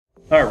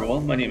Hi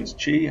everyone, my name is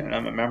Chi and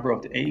I'm a member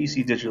of the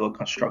AEC Digital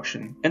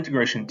Construction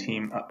Integration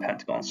team at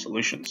Pentagon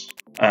Solutions.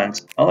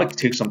 And I'd like to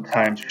take some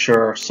time to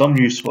share some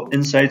useful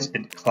insights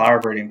into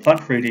collaborating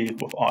Plant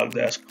 3D with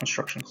Autodesk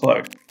Construction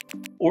Cloud,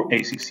 or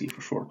ACC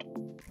for short.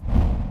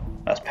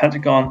 As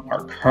Pentagon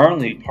are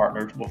currently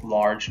partnered with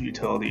large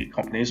utility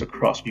companies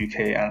across UK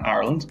and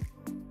Ireland,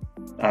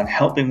 and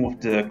helping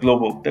with the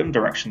global BIM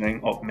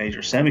directioning of major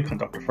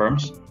semiconductor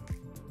firms,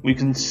 we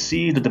can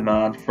see the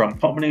demand from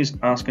companies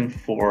asking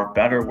for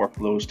better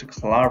workflows to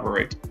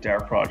collaborate their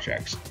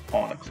projects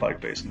on a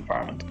cloud-based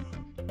environment.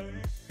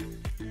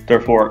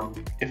 Therefore,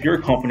 if you're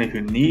a company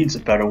who needs a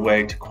better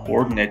way to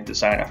coordinate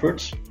design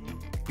efforts,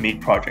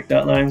 meet project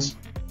deadlines,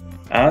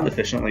 and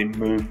efficiently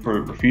move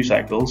through review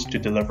cycles to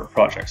deliver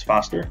projects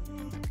faster,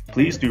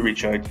 please do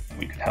reach out and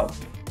we can help.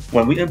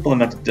 When we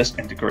implemented this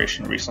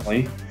integration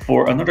recently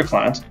for another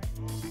client,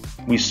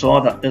 we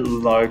saw that it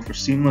allowed for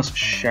seamless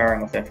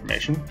sharing of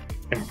information,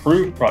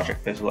 improved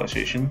project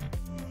visualization,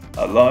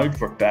 allowed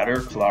for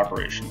better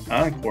collaboration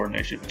and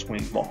coordination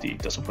between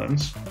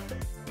multi-disciplines,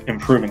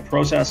 improving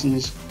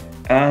processes,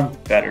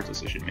 and better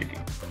decision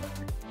making.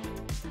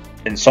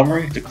 In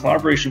summary, the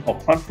collaboration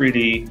of Plant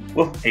 3D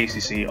with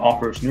ACC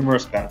offers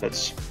numerous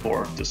benefits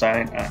for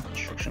design and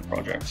construction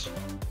projects.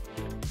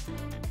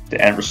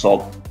 The end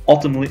result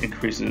ultimately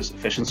increases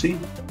efficiency,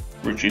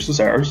 reduces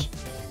errors,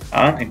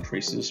 and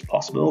increases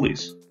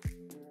possibilities.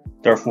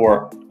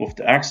 Therefore, with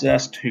the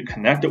access to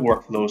connected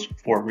workflows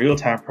for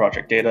real-time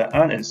project data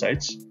and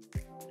insights,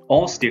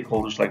 all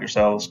stakeholders like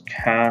yourselves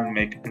can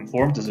make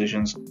informed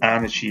decisions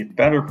and achieve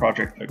better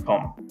project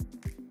outcome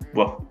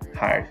with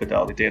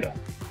high-fidelity data.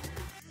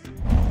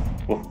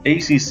 With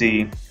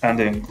ACC and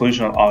the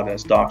inclusion of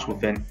Autodesk docs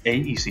within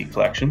AEC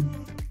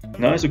collection,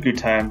 now is a good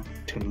time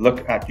to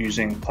look at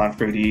using Plant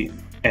 3D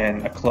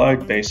in a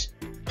cloud-based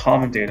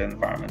common data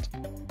environment,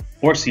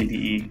 or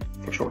CDE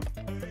for short.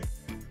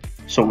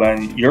 So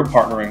when you're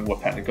partnering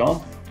with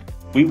Pentagon,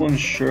 we will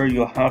ensure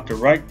you'll have the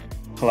right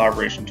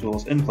collaboration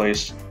tools in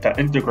place that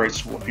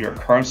integrates with your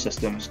current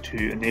systems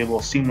to enable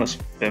seamless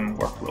BIM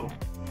workflow.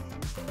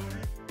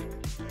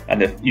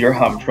 And if you're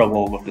having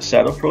trouble with the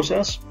setup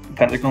process,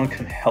 Pentagon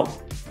can help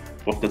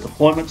with the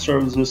deployment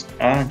services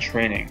and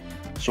training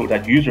so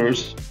that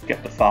users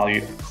get the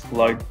value of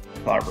cloud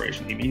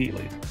collaboration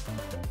immediately.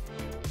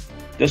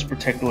 This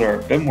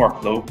particular BIM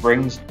workflow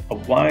brings a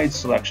wide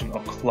selection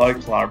of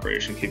cloud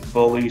collaboration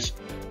capabilities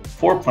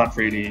for Plant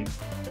 3D,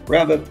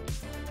 Revit,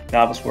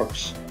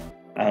 Navisworks,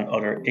 and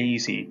other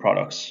AEC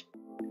products.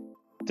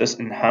 This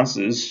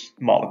enhances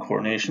model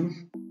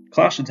coordination,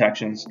 clash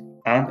detections,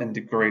 and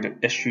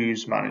integrated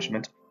issues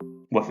management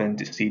within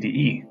the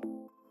CDE.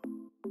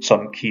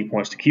 Some key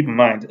points to keep in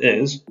mind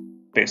is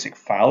basic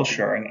file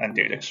sharing and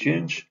data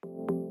exchange,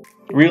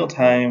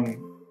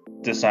 real-time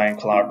design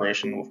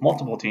collaboration with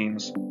multiple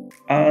teams,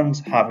 and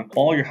having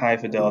all your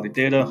high-fidelity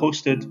data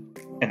hosted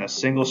in a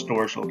single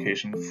storage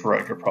location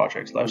throughout your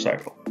project's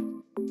lifecycle.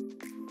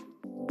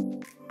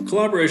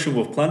 Collaboration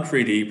with Plant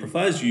 3D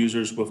provides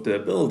users with the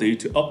ability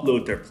to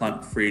upload their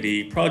Plant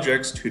 3D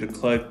projects to the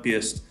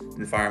cloud-based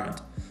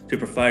environment to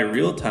provide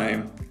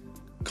real-time,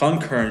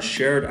 concurrent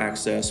shared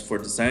access for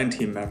design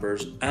team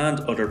members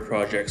and other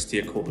project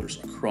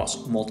stakeholders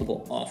across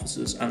multiple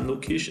offices and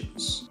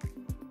locations.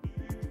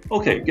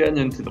 Okay, getting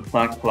into the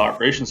plant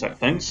collaboration side of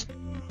things.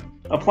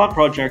 A plant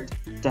project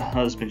that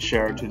has been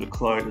shared to the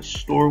cloud is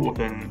stored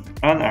within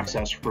and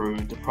accessed through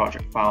the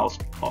project files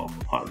of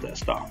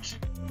Autodesk docs.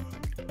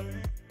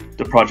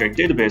 The project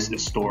database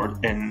is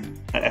stored in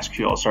an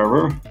SQL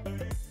server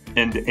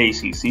in the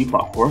ACC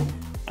platform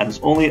and is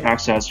only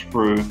accessed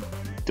through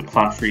the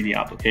Plant 3D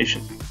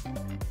application,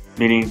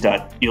 meaning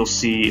that you'll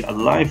see a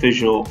live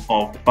visual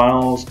of the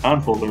files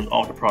and folders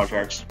of the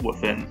projects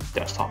within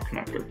Desktop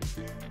Connector.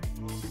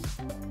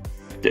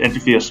 The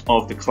interface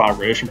of the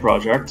collaboration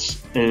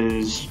projects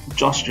is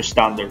just your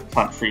standard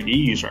Plant 3D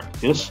user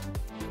interface,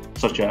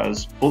 such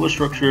as folder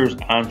structures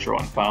and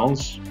drawing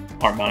files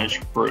are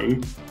managed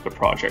through the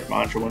project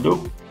manager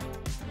window,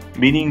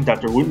 meaning that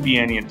there wouldn't be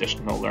any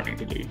additional learning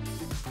to do,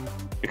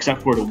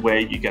 except for the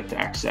way you get to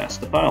access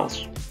the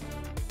files.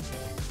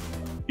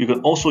 You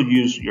can also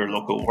use your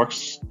local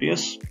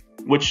workspace,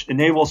 which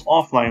enables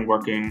offline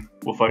working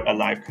without a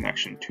live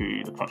connection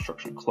to the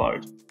construction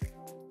cloud.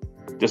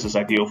 This is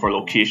ideal for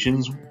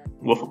locations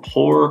with a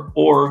poor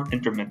or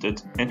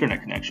intermittent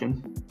internet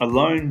connection,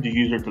 allowing the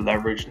user to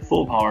leverage the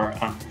full power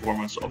and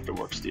performance of their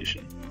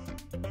workstation.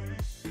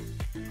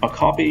 A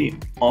copy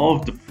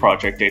of the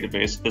project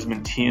database is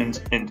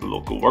maintained in the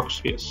local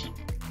workspace,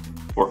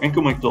 where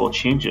incremental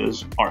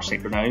changes are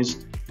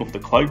synchronized with the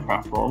cloud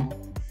platform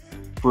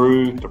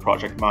through the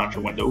project manager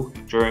window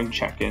during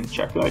check-in,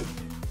 check-out.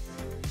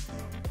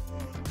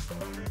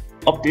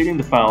 Updating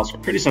the files are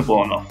pretty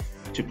simple enough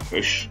to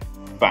push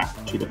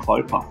back to the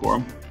cloud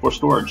platform for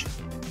storage,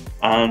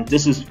 and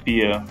this is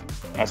via,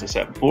 as I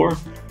said before,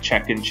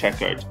 check-in,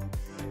 check-out,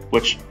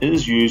 which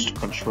is used to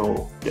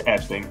control the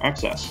editing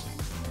access.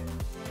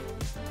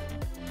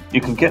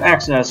 You can get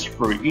access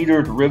through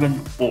either the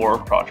ribbon or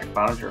project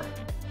manager.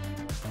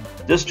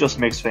 This just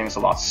makes things a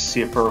lot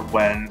safer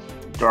when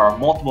there are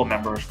multiple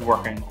members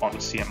working on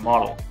the same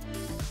model,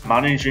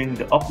 managing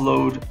the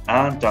upload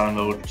and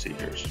download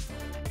procedures.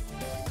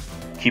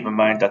 Keep in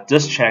mind that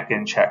this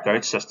check-in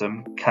check-out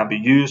system can be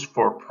used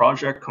for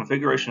project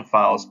configuration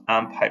files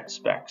and pipe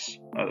specs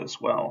as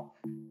well,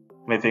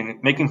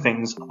 making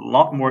things a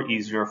lot more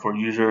easier for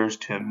users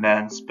to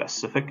amend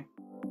specific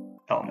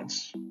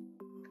elements.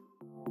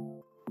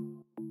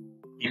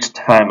 Each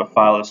time a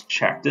file is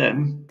checked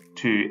in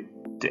to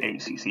the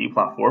ACC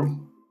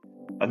platform,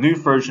 a new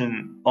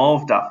version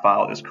of that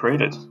file is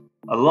created,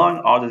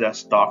 allowing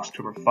Autodesk Docs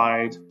to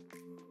provide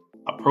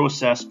a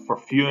process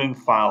for viewing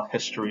file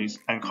histories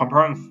and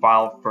comparing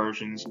file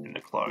versions in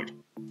the cloud.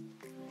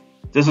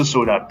 This is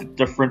so that the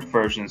different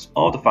versions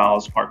of the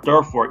files are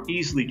therefore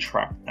easily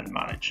tracked and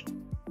managed.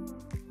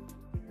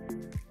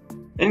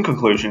 In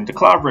conclusion, the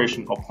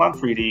collaboration of Plant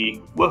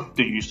 3D with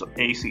the use of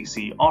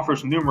ACC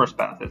offers numerous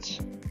benefits,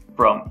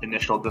 from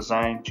initial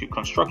design to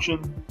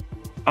construction,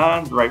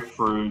 and right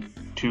through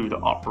to the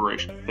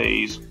operation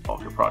phase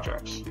of your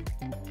projects.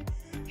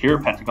 Here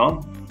at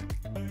Pentagon,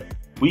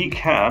 we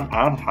can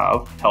and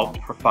have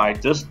helped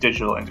provide this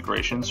digital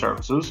integration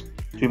services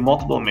to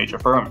multiple major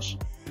firms,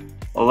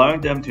 allowing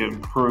them to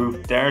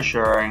improve their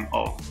sharing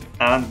of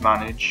and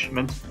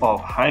management of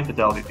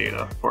high-fidelity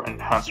data for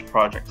enhanced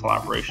project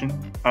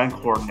collaboration and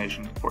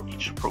coordination for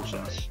each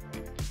process.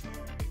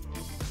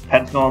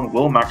 Pentagon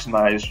will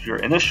maximize your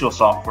initial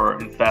software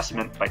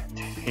investment by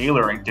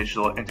tailoring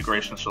digital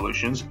integration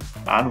solutions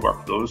and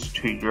workflows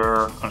to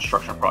your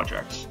construction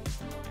projects.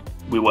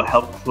 We will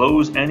help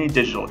close any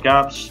digital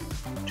gaps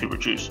to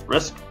reduce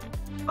risk,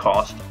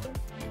 cost,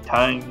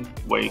 time,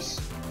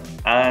 waste,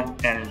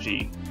 and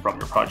energy from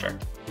your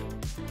project.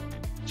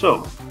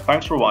 So,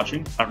 thanks for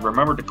watching, and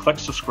remember to click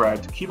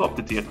subscribe to keep up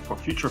to date for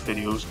future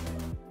videos,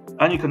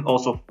 and you can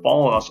also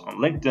follow us on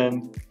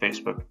LinkedIn,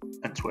 Facebook,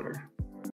 and Twitter.